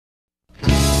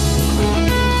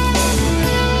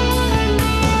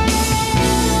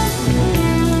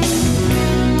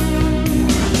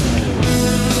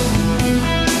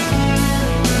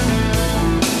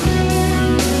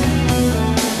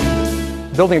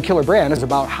Building a killer brand is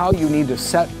about how you need to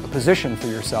set a position for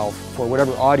yourself for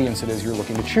whatever audience it is you're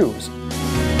looking to choose.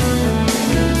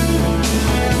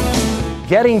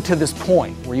 Getting to this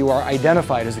point where you are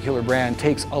identified as a killer brand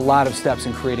takes a lot of steps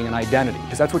in creating an identity,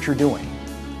 because that's what you're doing.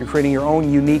 You're creating your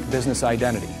own unique business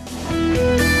identity.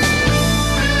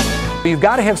 You've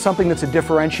got to have something that's a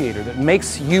differentiator, that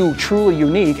makes you truly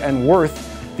unique and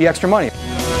worth the extra money.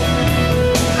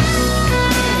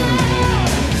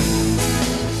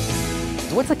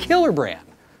 What's a killer brand?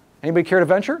 Anybody care to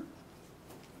venture?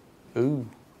 Ooh.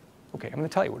 Okay, I'm going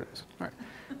to tell you what it is. All right.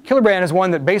 Killer brand is one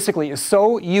that basically is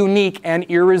so unique and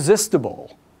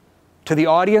irresistible to the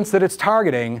audience that it's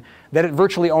targeting that it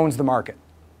virtually owns the market.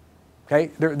 Okay?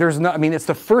 There's no, I mean, it's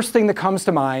the first thing that comes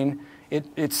to mind.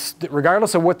 It's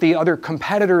regardless of what the other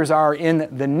competitors are in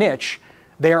the niche,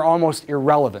 they are almost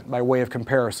irrelevant by way of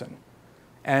comparison.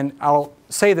 And I'll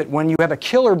say that when you have a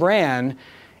killer brand,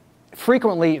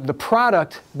 frequently the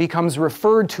product becomes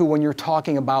referred to when you're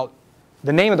talking about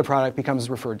the name of the product becomes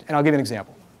referred. And I'll give you an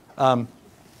example. Well,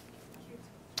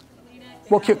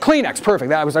 Kleenex,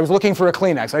 perfect. I was looking for a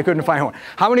Kleenex. I couldn't find one.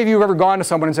 How many of you have ever gone to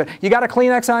someone and said, "You got a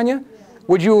Kleenex on you?"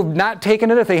 Would you have not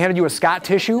taken it if they handed you a Scott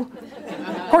tissue?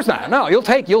 Of course not. No, you'll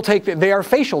take. They are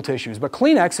facial tissues, but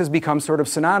Kleenex has become sort of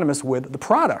synonymous with the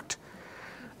product.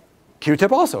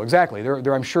 Q-tip also, exactly.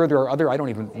 I'm sure there are other. I don't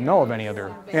even know of any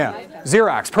other. Yeah,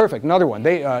 Xerox, perfect. Another one.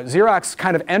 Xerox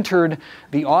kind of entered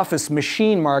the office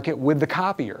machine market with the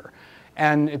copier,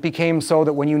 and it became so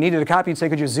that when you needed a copy, you'd say,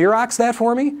 "Could you Xerox that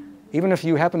for me?" Even if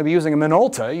you happen to be using a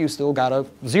Minolta, you still got a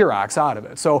Xerox out of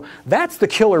it. So that's the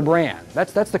killer brand.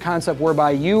 That's the concept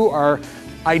whereby you are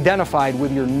identified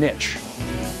with your niche.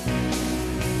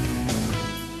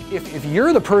 If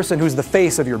you're the person who's the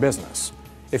face of your business,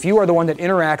 if you are the one that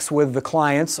interacts with the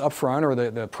clients up front, or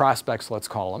the prospects, let's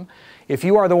call them, if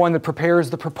you are the one that prepares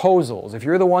the proposals, if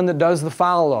you're the one that does the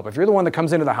follow-up, if you're the one that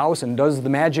comes into the house and does the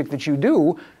magic that you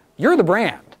do, you're the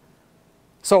brand.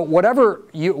 So whatever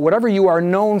you are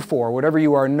known for, whatever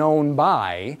you are known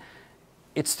by,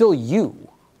 it's still you.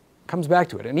 It comes back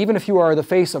to it. And even if you are the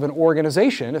face of an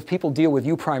organization, if people deal with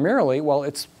you primarily, well,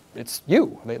 it's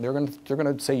you. They're going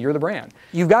to say you're the brand.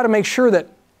 You've got to make sure that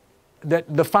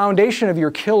the foundation of your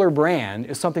killer brand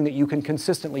is something that you can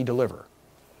consistently deliver.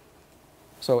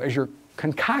 So as you're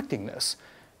concocting this,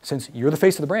 since you're the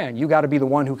face of the brand, you got to be the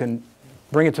one who can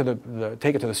bring it to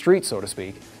take it to the street, so to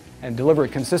speak, and deliver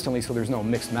it consistently so there's no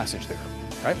mixed message there,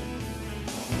 right?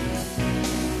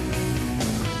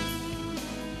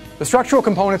 The structural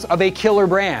components of a killer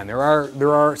brand. There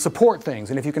are support things,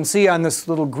 and if you can see on this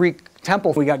little Greek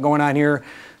temple we got going on here,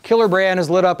 killer brand is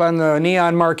lit up on the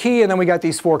neon marquee, and then we got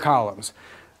these 4 columns.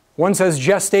 One says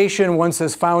gestation, one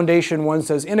says foundation, one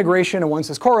says integration, and one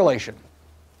says correlation.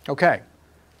 Okay.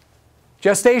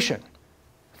 Gestation.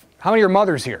 How many are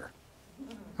mothers here?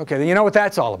 Okay, then you know what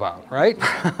that's all about, right?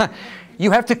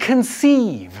 You have to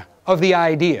conceive of the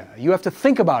idea. You have to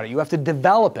think about it. You have to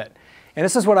develop it. And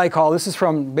this is what I call, this is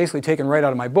from basically taken right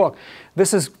out of my book,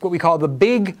 this is what we call the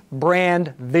big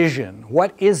brand vision.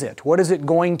 What is it? What is it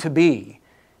going to be?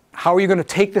 How are you going to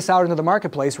take this out into the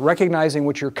marketplace, recognizing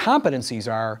what your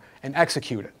competencies are, and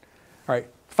execute it? All right,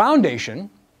 foundation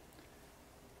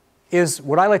is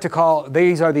what I like to call,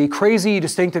 these are the crazy,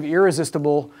 distinctive,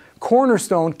 irresistible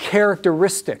cornerstone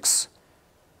characteristics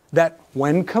that,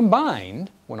 when combined,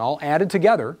 when all added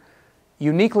together,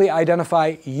 uniquely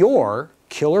identify your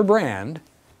killer brand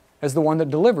as the one that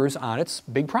delivers on its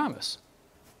big promise.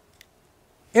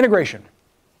 Integration.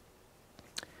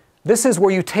 This is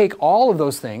where you take all of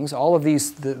those things, all of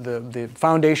these, the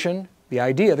foundation, the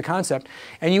idea, the concept,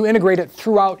 and you integrate it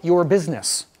throughout your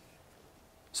business.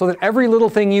 So that every little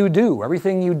thing you do,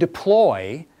 everything you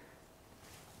deploy,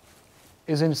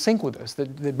 is in sync with this,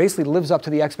 that basically lives up to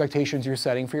the expectations you're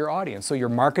setting for your audience. So your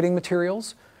marketing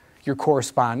materials, your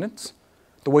correspondence,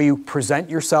 the way you present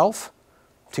yourself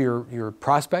to your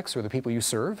prospects or the people you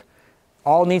serve,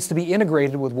 all needs to be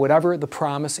integrated with whatever the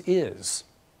promise is.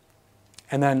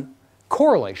 And then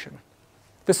correlation.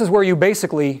 This is where you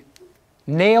basically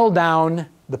nail down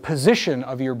the position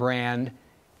of your brand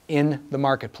in the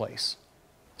marketplace,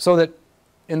 so that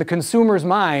in the consumer's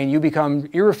mind, you become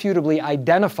irrefutably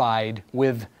identified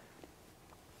with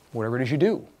whatever it is you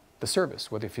do, the service.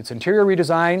 Whether if it's interior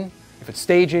redesign, if it's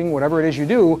staging, whatever it is you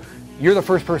do, you're the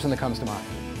first person that comes to mind.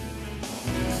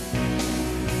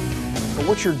 But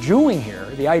what you're doing here,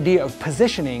 the idea of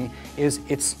positioning, is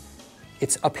it's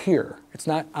up here. It's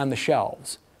not on the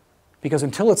shelves. Because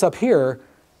until it's up here,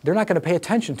 they're not going to pay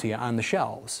attention to you on the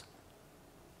shelves.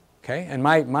 Okay? And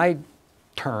my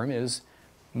term is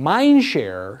mind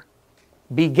share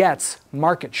begets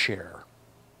market share.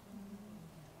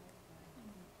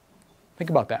 Think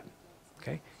about that.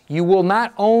 Okay? You will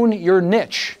not own your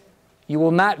niche. You will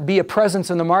not be a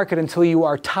presence in the market until you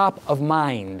are top of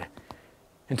mind,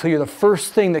 until you're the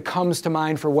first thing that comes to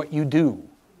mind for what you do.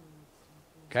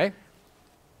 Okay?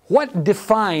 What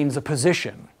defines a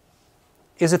position?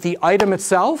 Is it the item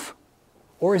itself,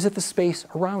 or is it the space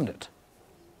around it?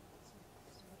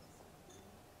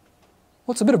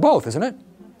 Well, it's a bit of both, isn't it?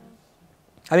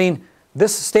 I mean,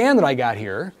 this stand that I got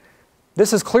here,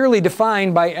 this is clearly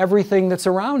defined by everything that's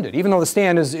around it, even though the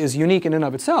stand is unique in and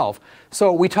of itself.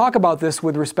 So we talk about this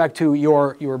with respect to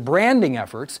your branding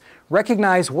efforts.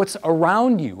 Recognize what's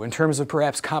around you in terms of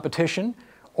perhaps competition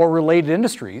or related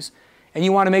industries, and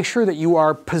you want to make sure that you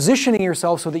are positioning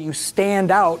yourself so that you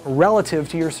stand out relative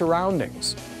to your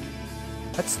surroundings.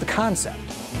 That's the concept.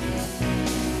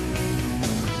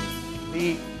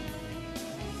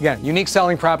 Again, unique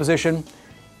selling proposition.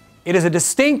 It is a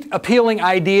distinct, appealing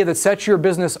idea that sets your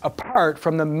business apart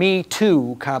from the me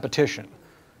too competition.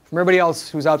 From everybody else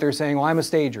who's out there saying, well, I'm a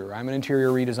stager, I'm an interior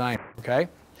redesigner, okay?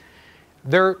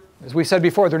 They're, as we said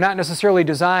before, they're not necessarily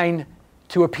designed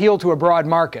to appeal to a broad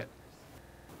market.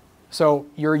 So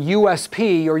your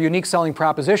USP, your unique selling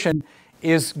proposition,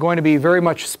 is going to be very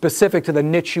much specific to the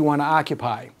niche you want to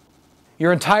occupy.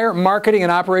 Your entire marketing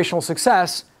and operational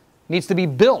success needs to be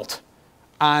built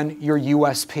on your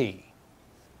USP.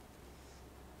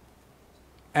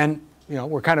 And, you know,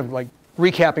 we're kind of like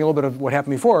recapping a little bit of what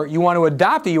happened before. You want to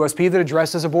adopt a USP that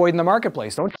addresses a void in the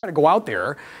marketplace. Don't try to go out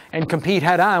there and compete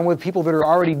head on with people that are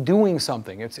already doing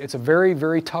something. It's a very,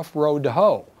 very tough road to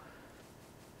hoe.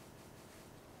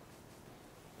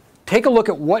 Take a look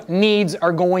at what needs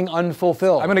are going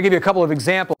unfulfilled. I'm going to give you a couple of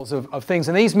examples of things,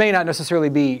 and these may not necessarily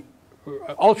be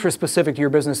ultra specific to your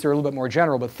business. They're a little bit more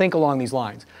general, but think along these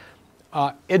lines.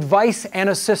 Advice and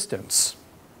assistance.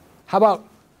 How about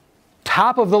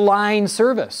top-of-the-line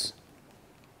service?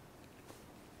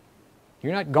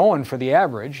 You're not going for the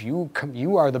average. You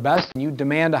are the best, and you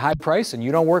demand a high price, and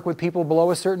you don't work with people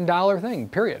below a certain dollar thing,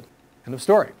 period. End of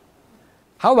story.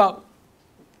 How about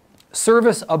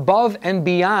service above and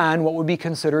beyond what would be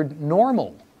considered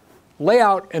normal? Lay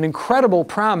out an incredible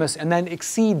promise and then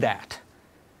exceed that,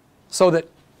 so that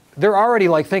they're already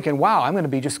like thinking, wow, I'm going to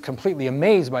be just completely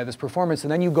amazed by this performance,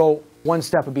 and then you go one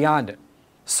step beyond it.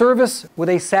 Service with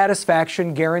a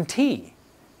satisfaction guarantee.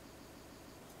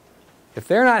 If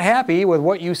they're not happy with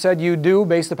what you said you'd do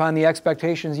based upon the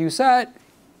expectations you set,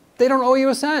 they don't owe you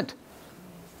a cent.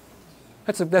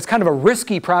 That's kind of a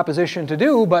risky proposition to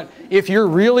do, but if you're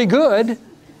really good,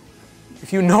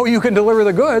 if you know you can deliver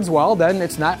the goods, well, then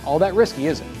it's not all that risky,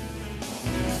 is it?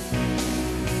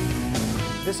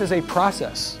 This is a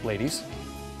process, ladies.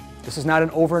 This is not an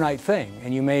overnight thing,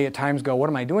 and you may at times go, what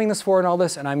am I doing this for and all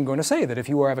this? And I'm going to say that if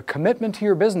you have a commitment to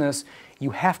your business, you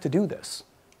have to do this.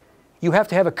 You have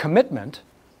to have a commitment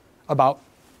about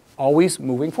always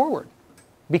moving forward,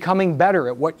 becoming better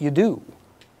at what you do,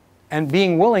 and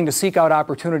being willing to seek out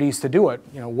opportunities to do it,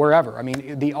 you know, wherever. I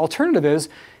mean, the alternative is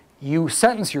you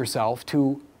sentence yourself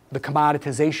to the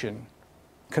commoditization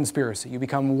conspiracy. You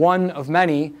become one of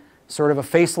many, sort of a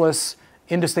faceless,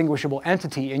 indistinguishable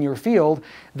entity in your field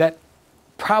that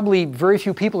probably very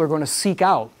few people are going to seek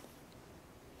out.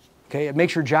 Okay? It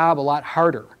makes your job a lot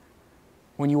harder.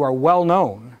 When you are well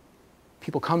known,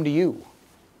 people come to you.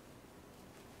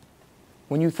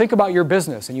 When you think about your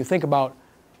business and you think about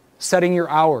setting your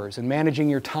hours and managing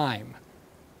your time,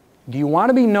 do you want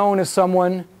to be known as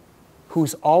someone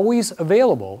who's always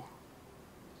available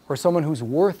or someone who's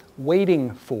worth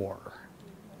waiting for?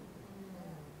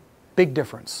 Big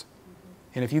difference.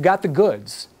 And if you got the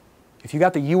goods, if you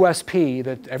got the USP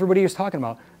that everybody is talking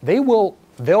about,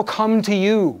 they'll come to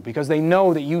you because they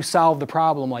know that you solve the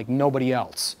problem like nobody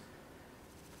else.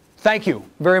 Thank you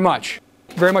very much.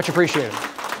 Very much appreciated.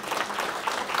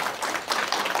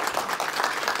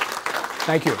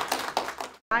 Thank you.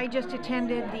 I just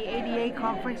attended the ADA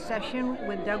conference session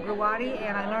with Doug Rawati,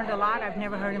 and I learned a lot. I've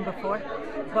never heard him before.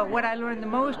 But what I learned the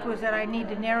most was that I need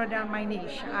to narrow down my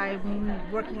niche. I'm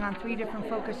working on 3 different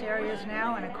focus areas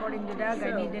now, and according to Doug,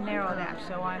 I need to narrow that.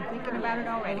 So I'm thinking about it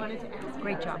already.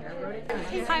 Great job.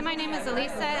 Hi, my name is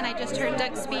Elisa, and I just heard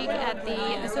Doug speak at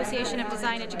the Association of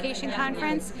Design Education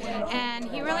Conference, and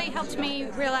he really helped me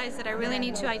realize that I really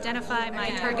need to identify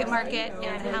my target market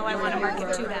and how I want to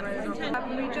market to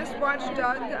them. We just watched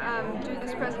Doug do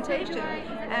this presentation,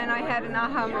 and I had an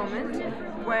aha moment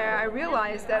where I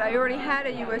realized that I already had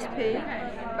a USP,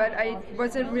 but I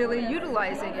wasn't really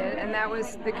utilizing it, and that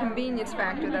was the convenience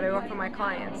factor that I offer my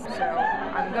clients. So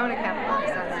I'm going to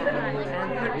capitalize on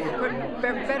that and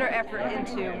put better effort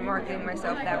into marketing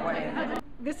myself that way.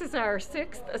 This is our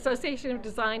 6th Association of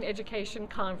Design Education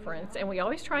Conference, and we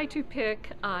always try to pick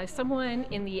someone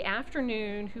in the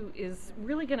afternoon who is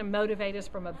really going to motivate us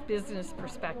from a business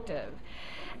perspective.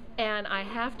 And I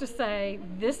have to say,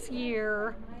 this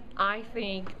year, I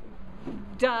think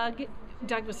Doug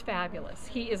was fabulous.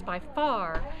 He is by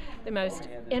far the most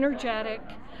energetic,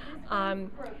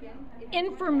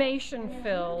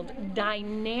 information-filled,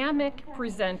 dynamic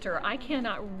presenter. I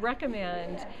cannot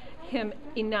recommend him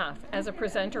enough as a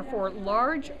presenter for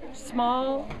large,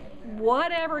 small,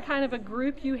 whatever kind of a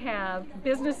group you have,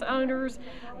 business owners,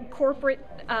 corporate,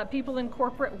 people in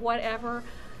corporate, whatever.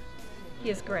 He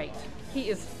is great. He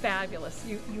is fabulous.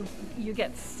 You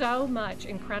get so much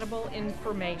incredible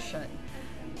information.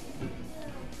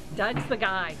 Doug's the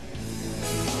guy.